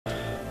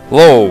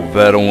Hello,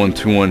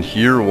 Vat0121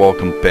 here,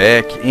 welcome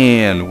back,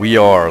 and we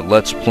are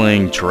Let's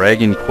Playing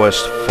Dragon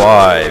Quest V,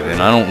 and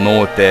I don't know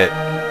what that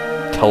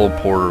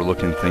teleporter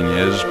looking thing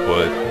is,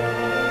 but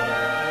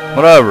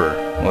whatever,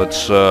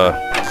 let's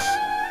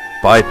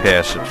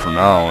bypass it for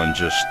now and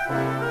just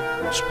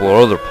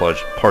explore other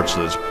parts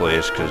of this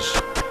place, because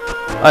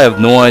I have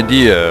no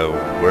idea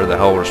where the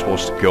hell we're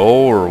supposed to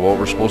go or what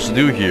we're supposed to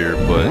do here,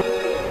 but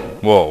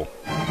whoa,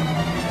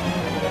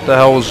 what the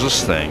hell is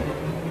this thing?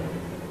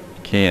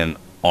 Can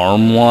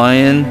Arm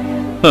lion?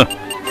 Huh.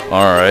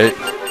 Alright.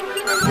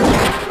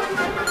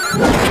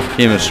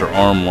 Okay, Mr.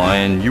 Arm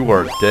Lion, you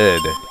are dead.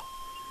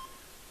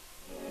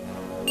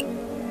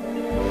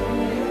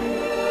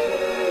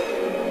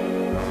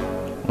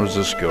 Where does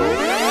this go?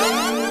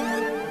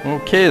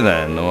 Okay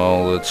then,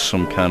 well, it's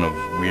some kind of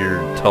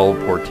weird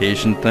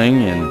teleportation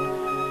thing, and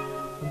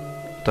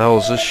what the hell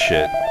is this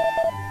shit?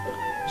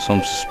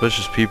 Some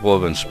suspicious people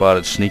have been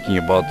spotted sneaking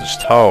about this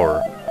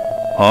tower.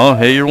 Huh?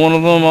 Hey, you're one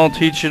of them? I'll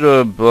teach you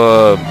to,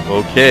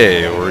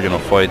 okay, we're gonna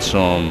fight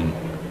some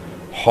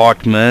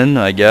Hawkmen,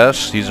 I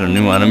guess. These are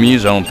new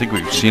enemies. I don't think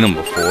we've seen them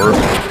before.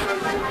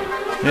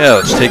 Yeah,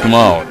 let's take them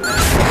out.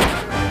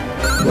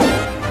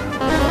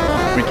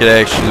 We could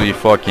actually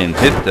fucking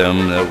hit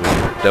them.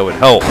 That would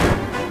help,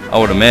 I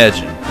would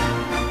imagine.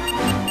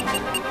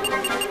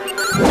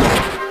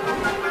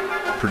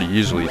 Pretty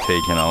easily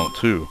taken out,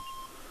 too.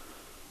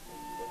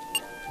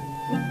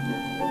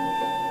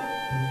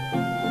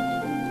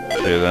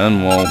 Okay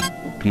then, well,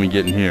 can we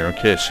get in here?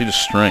 Okay, see the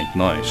strength,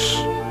 nice.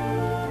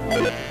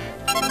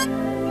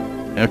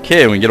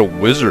 Okay, we get a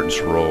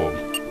wizard's robe.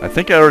 I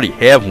think I already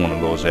have one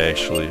of those,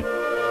 actually.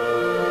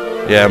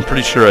 Yeah, I'm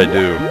pretty sure I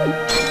do.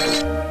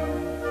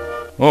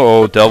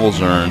 Uh-oh,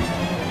 Devil's Urn.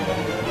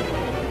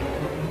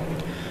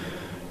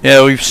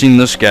 Yeah, we've seen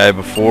this guy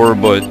before,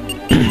 but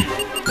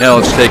yeah,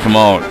 let's take him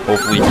out.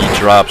 Hopefully he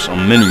drops a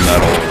mini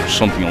medal or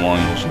something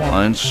along those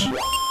lines.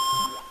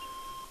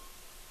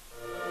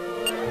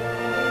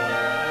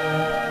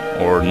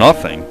 Or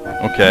nothing.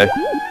 Okay.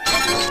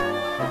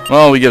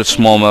 Well, we get a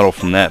small medal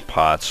from that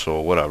pot, so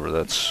whatever.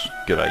 That's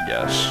good, I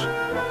guess.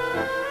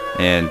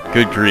 And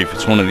good grief,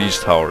 it's one of these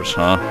towers,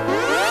 huh?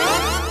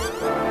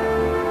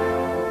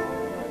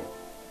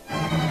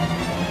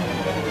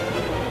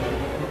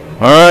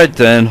 Alright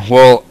then.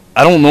 Well,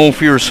 I don't know if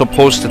we were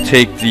supposed to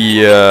take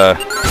the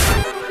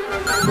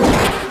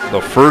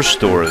first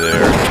door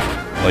there.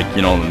 Like,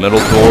 you know, the middle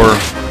door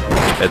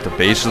at the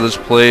base of this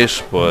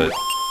place, but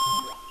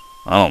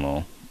I don't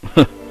know.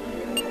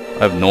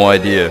 I have no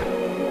idea.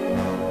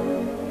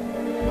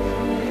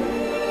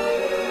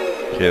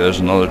 Okay, there's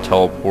another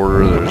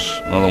teleporter. There's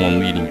another one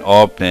leading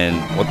up,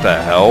 and what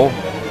the hell?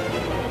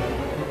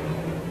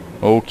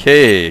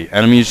 Okay,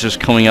 enemies just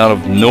coming out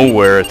of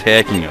nowhere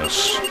attacking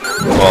us.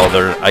 Well,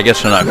 I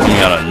guess they're not coming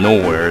out of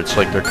nowhere. It's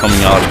like they're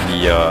coming out of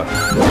the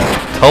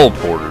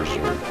teleporters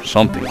or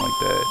something like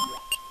that.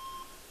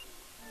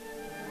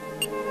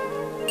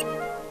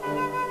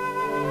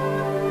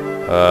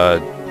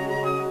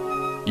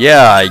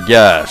 Yeah, I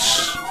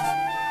guess.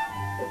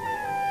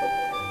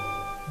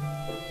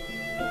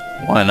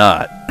 Why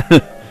not?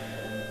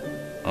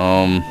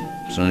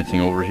 Is there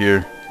anything over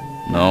here?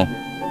 No.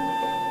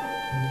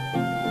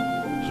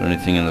 Is there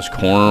anything in this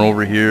corner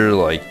over here?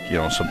 Like, you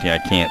know, something I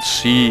can't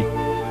see?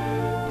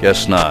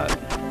 Guess not.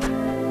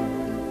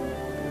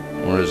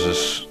 Where does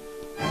this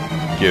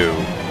go?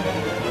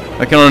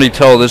 I can already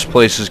tell this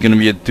place is going to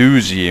be a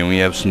doozy, and we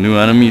have some new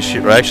enemies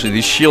here. Actually,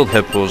 these shield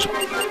hippos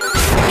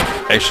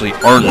actually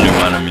aren't new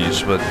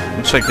enemies, but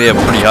looks like they have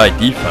pretty high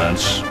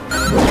defense.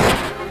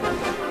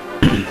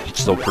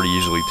 Still pretty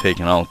easily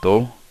taken out,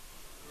 though.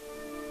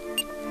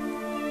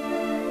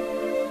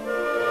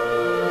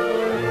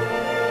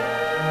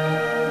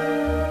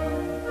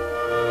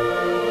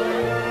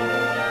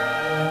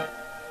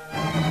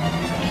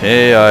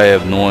 Okay, I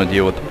have no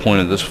idea what the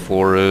point of this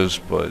floor is,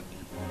 but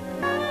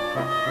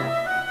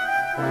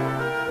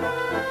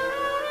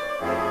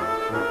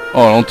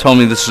oh, don't tell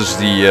me this is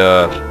the,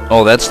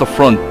 oh, that's the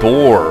front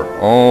door.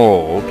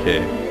 Oh,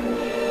 okay.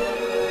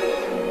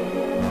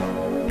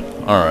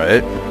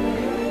 Alright.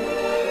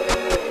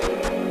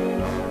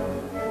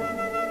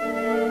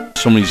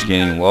 Somebody's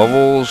gaining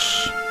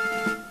levels.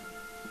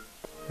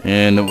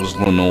 And it was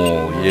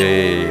Lenore.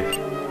 Yay.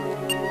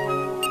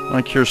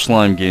 My Cure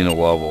Slime gained a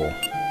level.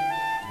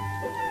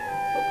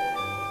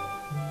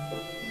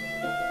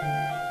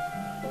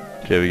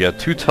 Okay, we got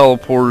two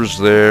teleporters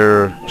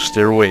there,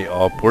 stairway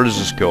up. Where does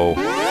this go?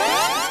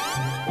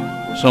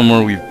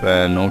 Somewhere we've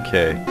been,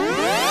 okay.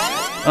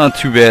 Not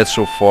too bad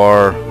so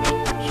far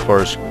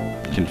as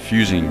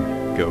confusing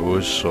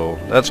goes, so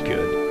that's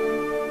good.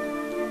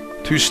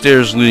 Two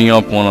stairs leading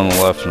up, one on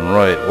the left and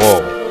right.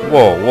 Whoa,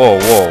 whoa, whoa,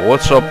 whoa.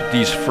 What's up with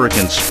these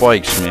frickin'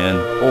 spikes, man?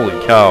 Holy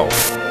cow.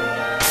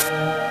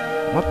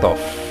 What the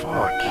fuck?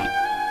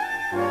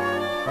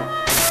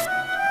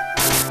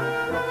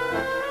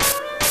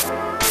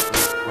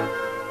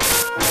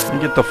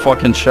 Get the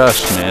fucking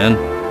chest, man.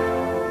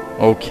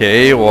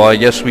 Okay, well, I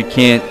guess we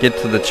can't get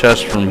to the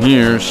chest from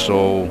here,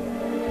 so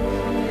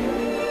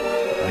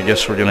I I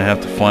guess we're gonna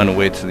have to find a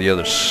way to the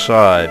other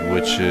side,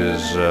 which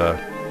is,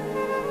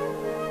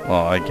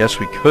 well, I guess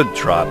we could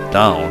drop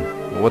down.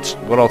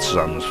 What else is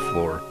on this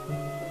floor?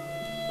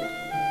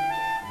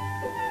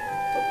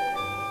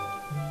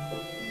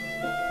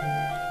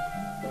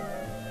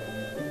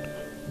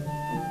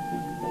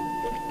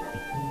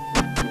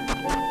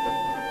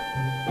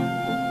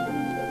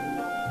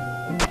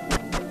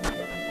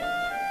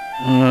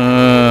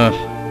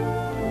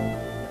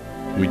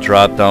 Can we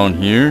drop down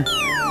here?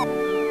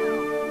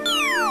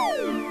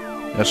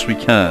 Yes, we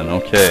can.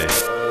 Okay.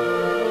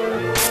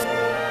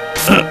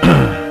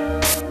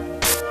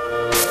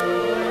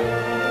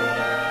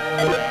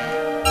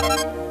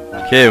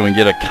 Okay, we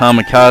get a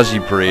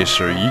kamikaze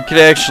bracer. You could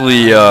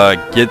actually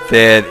get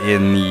that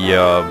in the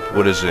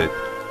what is it?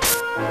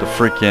 The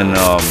freaking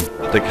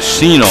the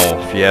casino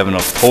if you have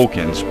enough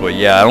tokens. But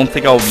yeah, I don't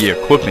think I'll be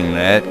equipping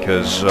that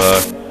because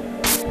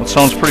that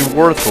sounds pretty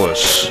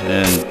worthless.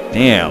 And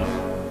damn.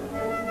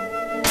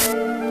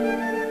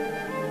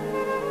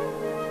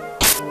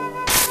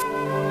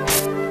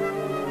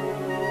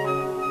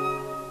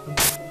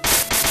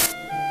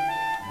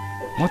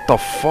 What the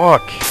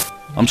fuck?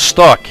 I'm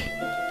stuck.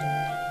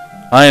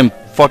 I am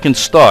fucking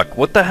stuck.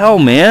 What the hell,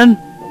 man?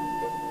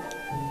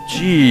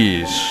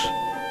 Jeez.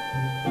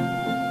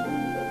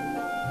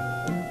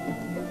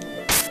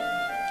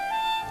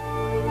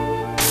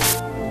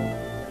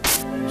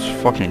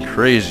 It's fucking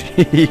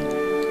crazy.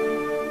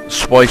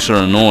 Spikes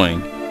are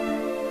annoying.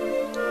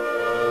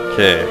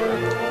 Okay.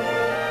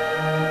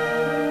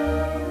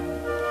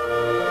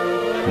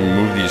 Can we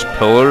move these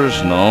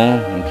pillars? No.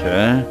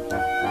 Okay.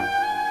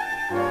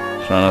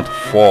 Try not to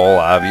fall,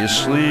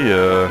 obviously.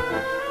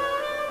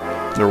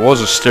 There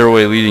was a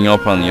stairway leading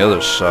up on the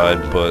other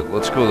side, but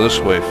let's go this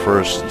way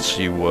first and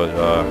see what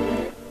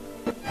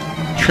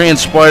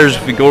transpires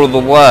if we go to the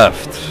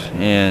left.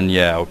 And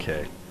yeah,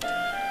 okay.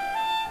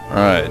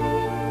 Alright.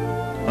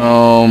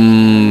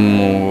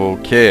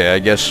 Okay, I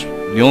guess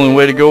the only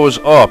way to go is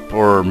up,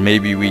 or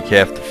maybe we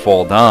have to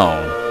fall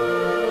down.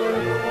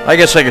 I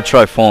guess I could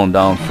try falling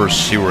down first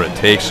to see where it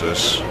takes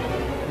us.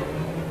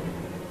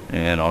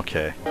 And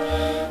okay.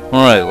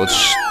 Alright,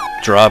 let's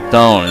drop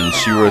down and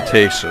see where it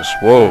takes us.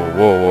 Whoa,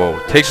 whoa, whoa.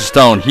 It takes us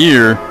down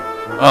here.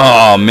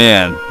 Oh,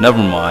 man. Never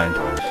mind.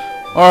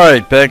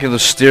 Alright, back at the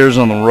stairs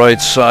on the right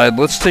side.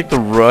 Let's take the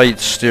right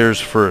stairs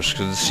first,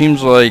 because it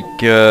seems like,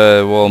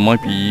 well, it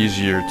might be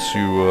easier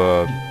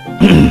to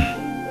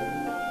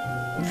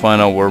find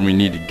out where we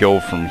need to go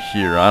from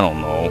here. I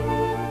don't know.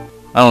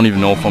 I don't even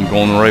know if I'm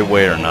going the right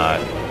way or not.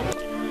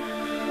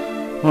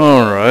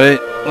 Alright,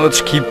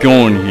 let's keep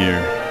going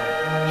here.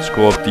 Let's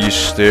go up these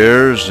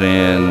stairs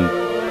and...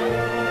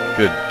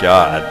 Good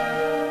God.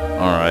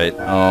 Alright,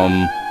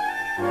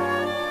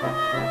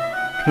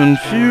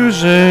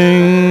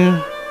 confusing.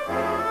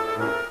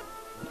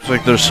 Looks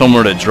like there's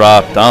somewhere to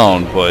drop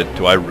down, but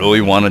do I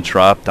really want to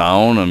drop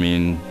down? I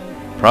mean,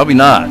 probably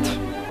not.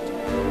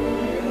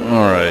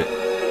 Alright.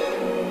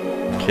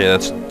 Okay,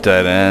 that's a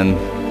dead end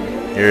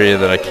area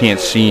that I can't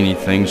see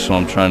anything, so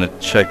I'm trying to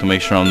check to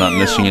make sure I'm not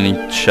missing any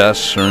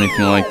chests or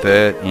anything like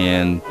that.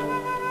 And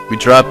we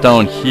drop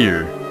down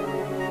here,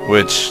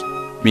 which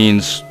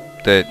means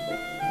that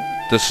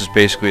this is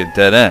basically a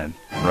dead end,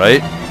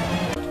 right?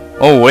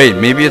 Oh wait,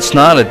 maybe it's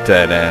not a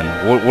dead end.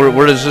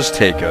 Where does this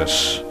take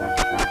us?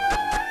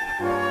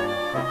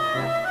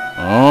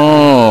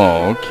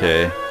 Oh,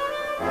 okay.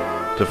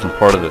 Different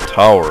part of the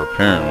tower,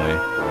 apparently.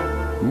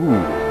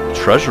 Ooh,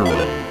 treasure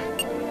room.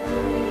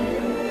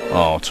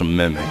 Oh, it's a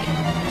mimic.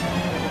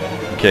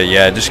 Okay,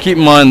 yeah, just keep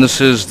in mind this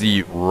is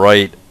the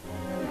right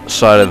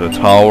side of the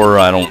tower.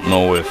 I don't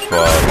know if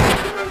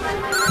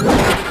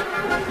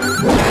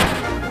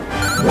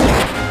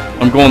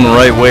I'm going the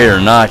right way or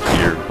not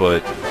here,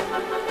 but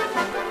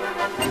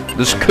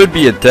this could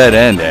be a dead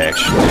end,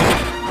 actually,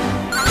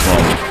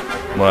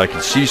 from what I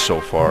can see so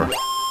far.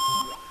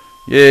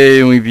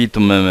 Yay, we beat the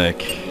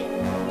mimic.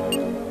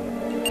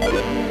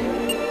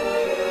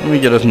 Let me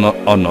get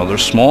another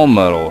small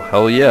medal.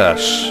 Hell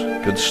yes.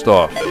 Good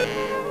stuff.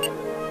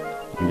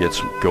 We get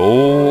some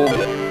gold.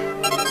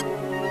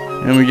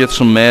 And we get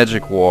some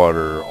magic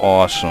water.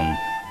 Awesome.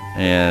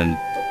 And,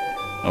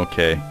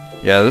 okay.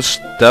 Yeah, this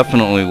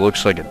definitely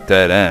looks like a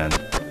dead end.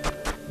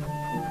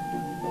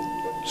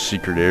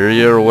 Secret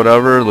area or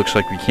whatever. Looks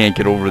like we can't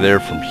get over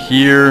there from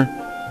here.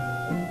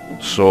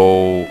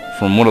 So,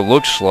 from what it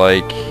looks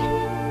like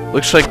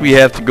we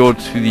have to go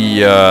to the,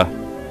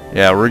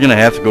 yeah, we're gonna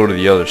have to go to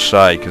the other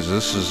side, because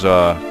this is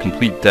a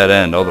complete dead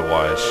end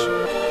otherwise.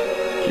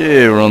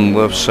 Okay, we're on the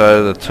left side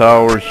of the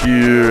tower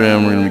here,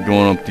 and we're gonna be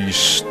going up these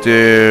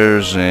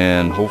stairs,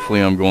 and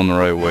hopefully I'm going the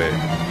right way.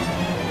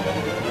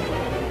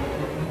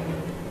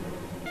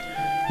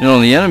 You know,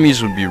 the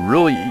enemies would be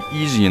really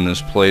easy in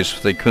this place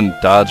if they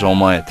couldn't dodge all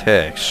my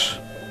attacks.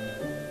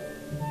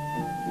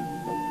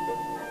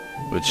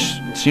 Which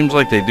it seems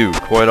like they do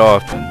quite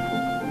often.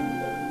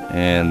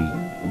 And,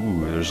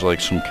 ooh, there's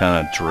like some kind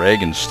of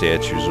dragon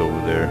statues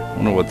over there. I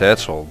wonder what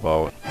that's all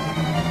about.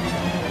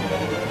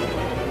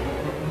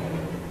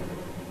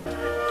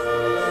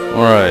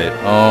 Alright,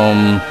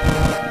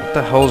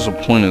 What the hell is the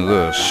point of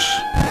this?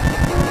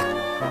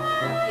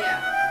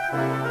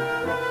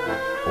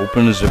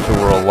 Open as if it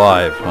were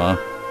alive, huh?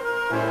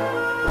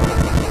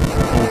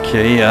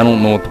 Okay, I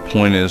don't know what the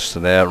point is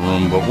to that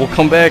room, but we'll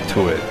come back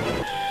to it.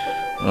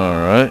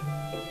 Alright.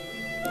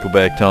 Go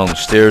back down the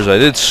stairs. I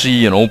did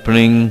see an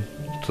opening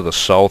to the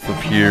south of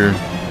here,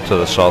 to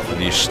the south of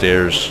these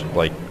stairs,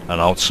 like an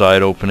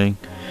outside opening.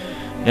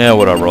 Yeah,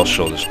 whatever, I'll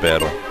show this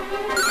battle.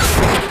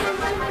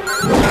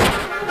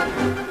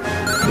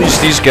 At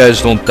least these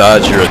guys don't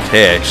dodge your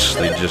attacks,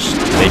 they just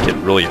make it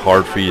really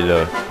hard for you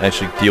to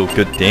actually deal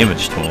good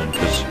damage to them,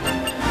 because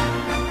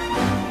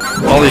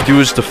all they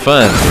do is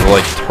defend. They're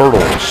like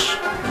turtles.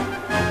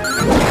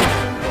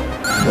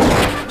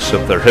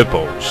 Except they're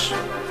hippos.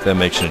 If that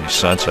makes any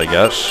sense, I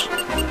guess.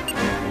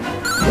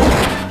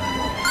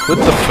 Quit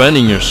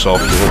defending yourself,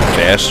 you little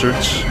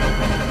bastards.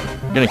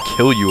 I'm gonna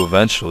kill you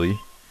eventually.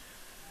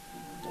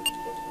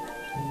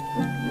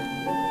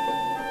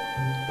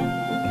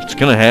 It's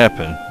gonna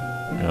happen,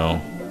 you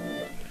know.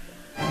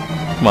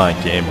 Come on,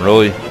 game,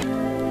 really?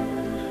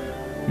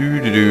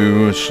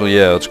 So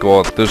yeah, let's go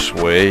out this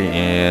way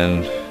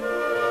and...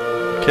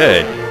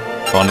 Okay,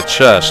 found a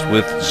chest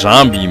with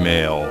zombie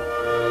mail.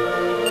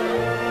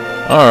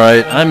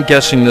 Alright, I'm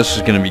guessing this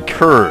is gonna be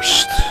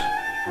cursed.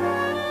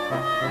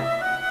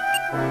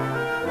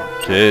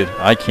 Okay,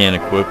 I can't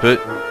equip it.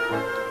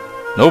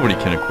 Nobody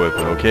can equip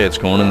it. Okay, it's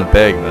going in the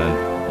bag then.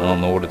 I don't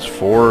know what it's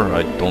for.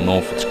 I don't know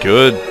if it's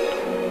good.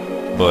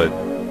 But,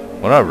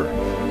 whatever.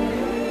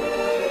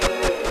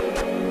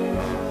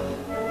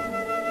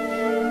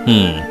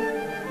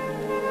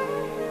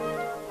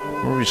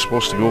 Where are we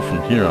supposed to go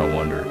from here, I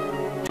wonder?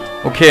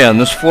 Okay, on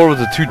this floor with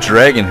the two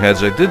dragon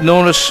heads, I did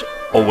notice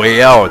a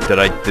way out that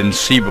I didn't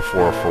see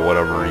before for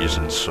whatever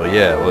reason. So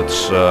yeah,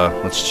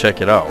 let's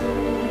check it out.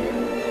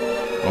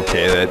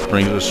 Okay, that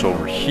brings us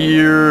over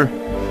here.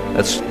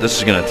 This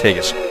is gonna take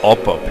us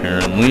up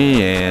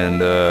apparently,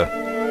 and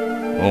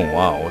oh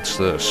wow, what's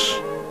this?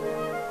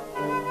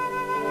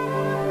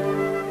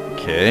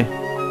 Okay.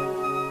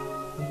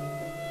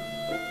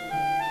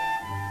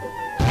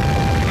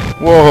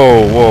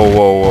 Whoa, whoa,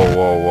 whoa, whoa,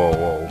 whoa, whoa,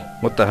 whoa.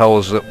 What the hell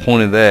is the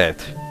point of that?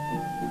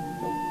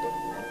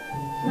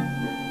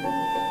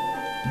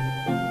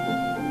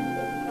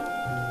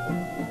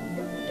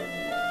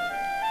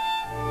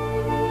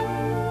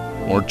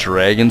 More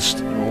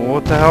dragons?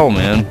 What the hell,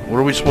 man? What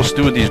are we supposed to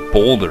do with these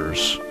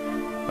boulders?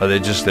 Are they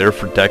just there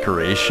for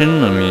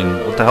decoration? I mean,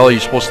 what the hell are you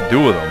supposed to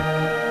do with them?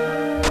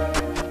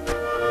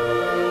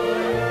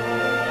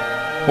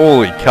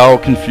 Holy cow,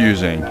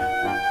 confusing.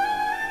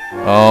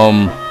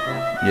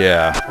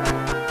 Yeah.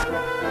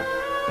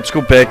 Let's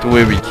go back the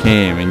way we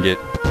came and get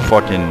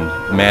fucking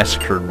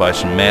massacred by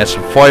some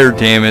massive fire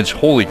damage.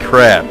 Holy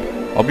crap.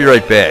 I'll be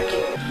right back.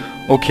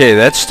 Okay,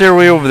 that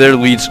stairway over there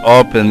leads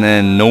up and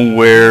then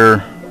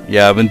nowhere.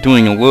 Yeah, I've been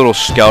doing a little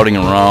scouting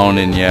around,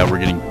 and yeah, we're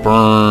getting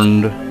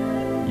burned.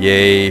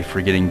 Yay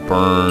for getting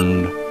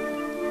burned.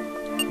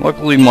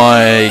 Luckily,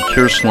 my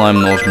Cure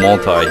Slime knows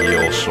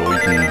multi-heal, so we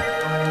can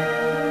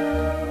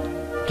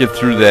get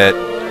through that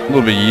a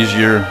little bit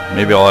easier.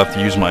 Maybe I'll have to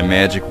use my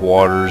magic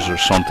waters or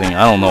something.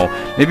 I don't know.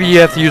 Maybe you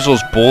have to use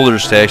those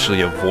boulders to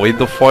actually avoid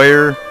the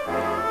fire.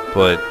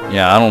 But,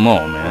 yeah, I don't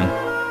know, man.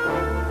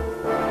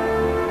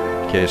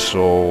 Okay,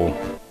 so...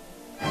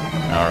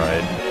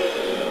 Alright.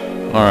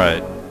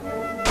 Alright.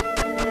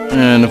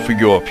 And if we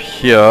go up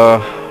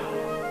here,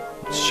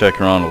 let's check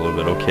around a little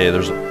bit. Okay,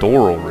 there's a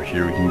door over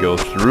here we can go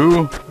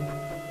through,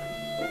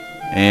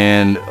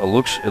 and it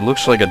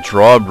looks like a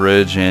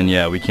drawbridge, and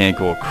yeah, we can't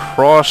go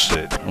across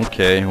it.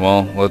 Okay,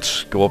 well,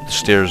 let's go up the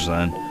stairs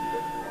then.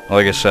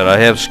 Like I said, I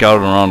have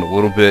scouted around a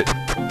little bit,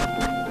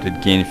 did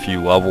gain a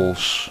few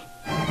levels.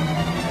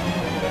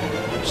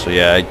 So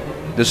yeah,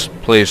 this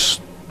place,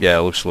 yeah,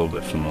 it looks a little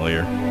bit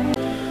familiar.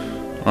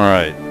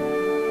 Alright,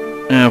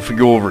 and if we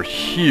go over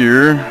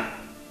here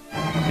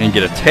and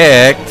get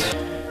attacked,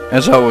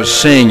 as I was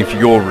saying, if you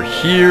go over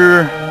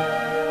here,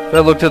 if I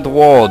looked at the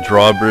wall,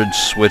 drawbridge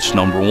switch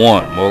number 1.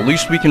 Well, at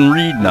least we can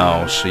read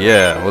now, so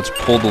yeah, let's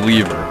pull the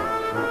lever.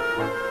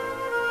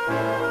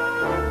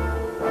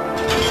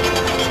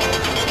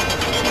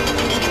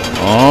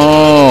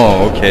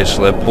 Oh, okay,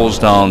 so that pulls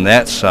down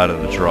that side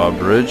of the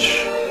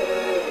drawbridge.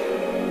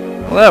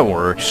 Well, that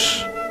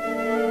works.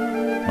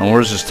 Now,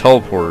 where's this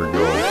teleporter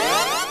go?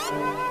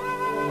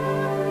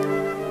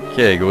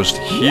 Okay, it goes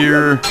to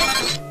here.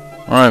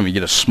 Alright, we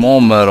get a small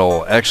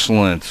medal.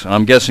 Excellent.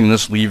 I'm guessing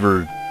this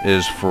lever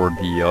is for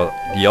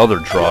the other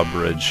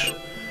drawbridge.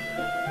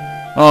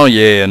 Oh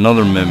yeah,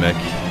 another mimic.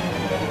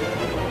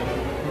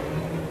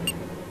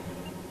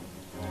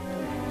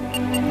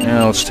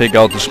 Yeah, let's take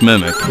out this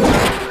mimic.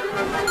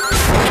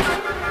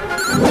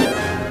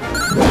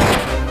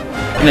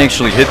 Can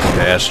actually hit the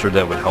bastard,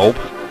 that would help.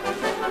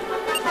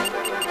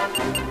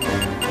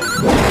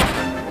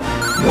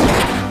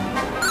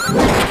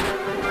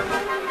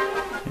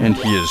 And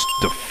he is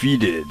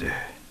defeated.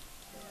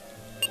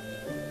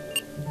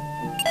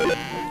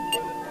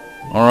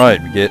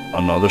 Alright, we get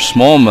another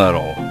small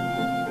medal.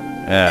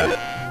 Yeah.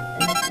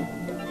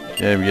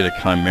 Okay, we get a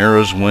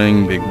Chimera's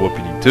wing, big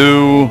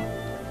whoopity-doo.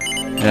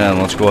 And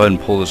let's go ahead and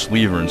pull this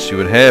lever and see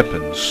what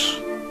happens.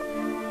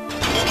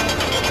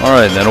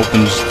 Alright, that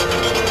opens,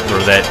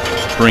 or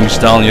that brings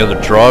down the other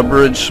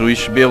drawbridge, so we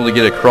should be able to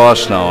get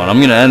across now. And I'm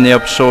going to end the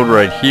episode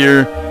right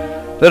here.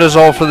 That is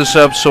all for this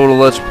episode of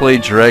Let's Play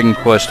Dragon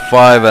Quest V.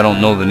 I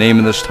don't know the name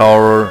of this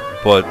tower,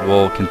 but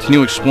we'll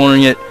continue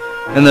exploring it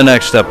in the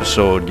next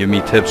episode. Give me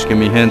tips, give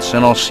me hints,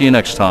 and I'll see you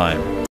next time.